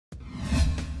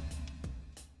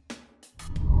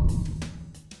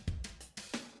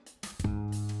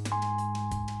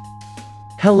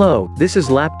Hello, this is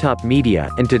Laptop Media,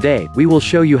 and today, we will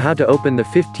show you how to open the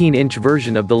 15-inch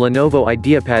version of the Lenovo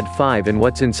Ideapad 5 and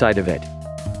what's inside of it.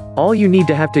 All you need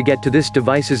to have to get to this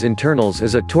device's internals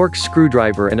is a Torx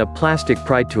screwdriver and a plastic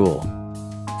pry tool.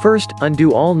 First,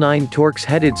 undo all 9 Torx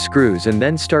headed screws and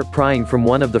then start prying from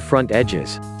one of the front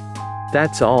edges.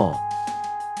 That's all.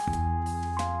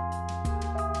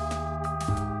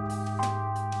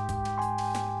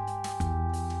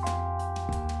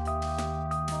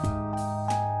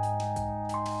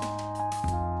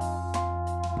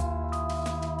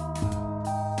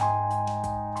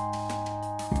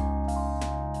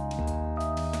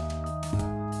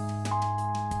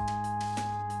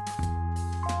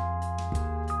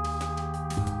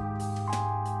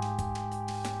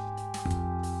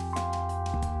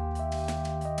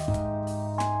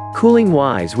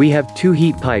 Cooling-wise, we have 2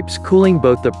 heat pipes cooling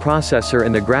both the processor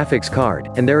and the graphics card,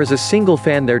 and there is a single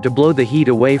fan there to blow the heat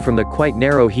away from the quite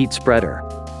narrow heat spreader.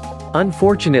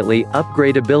 Unfortunately,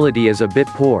 upgradability is a bit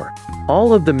poor.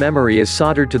 All of the memory is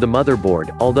soldered to the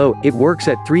motherboard, although, it works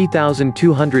at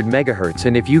 3200 MHz,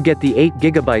 and if you get the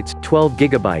 8GB,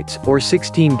 12GB, or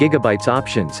 16GB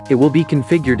options, it will be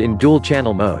configured in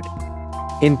dual-channel mode.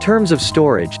 In terms of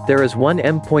storage, there is one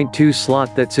M.2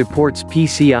 slot that supports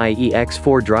PCIe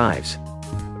X4 drives.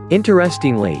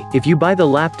 Interestingly, if you buy the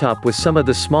laptop with some of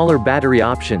the smaller battery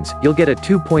options, you'll get a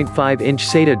 2.5-inch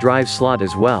SATA drive slot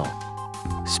as well.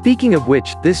 Speaking of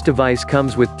which, this device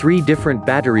comes with 3 different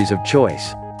batteries of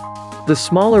choice. The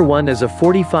smaller one is a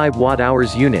 45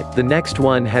 Wh unit, the next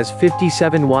one has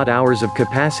 57 Wh of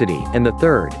capacity, and the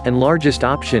third, and largest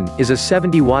option, is a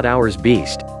 70 Wh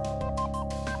beast.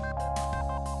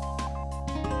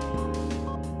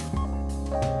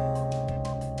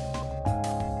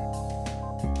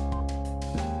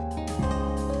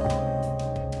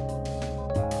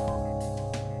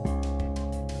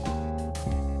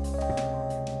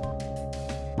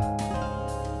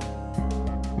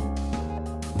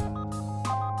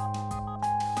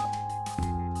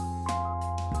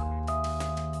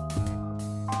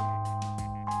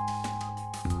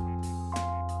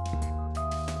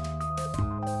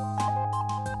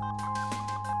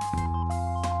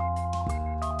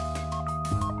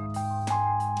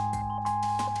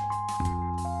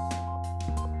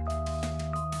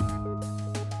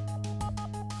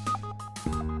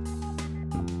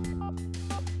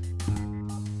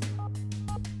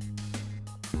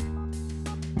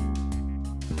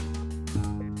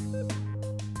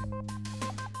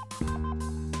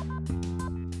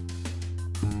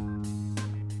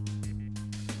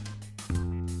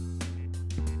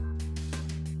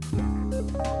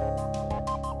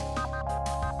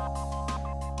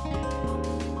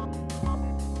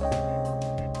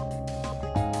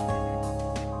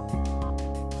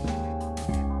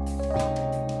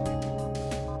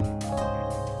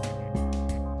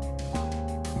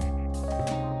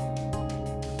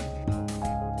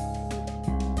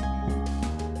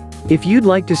 If you'd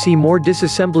like to see more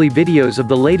disassembly videos of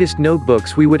the latest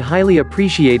notebooks, we would highly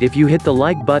appreciate if you hit the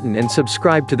like button and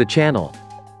subscribe to the channel.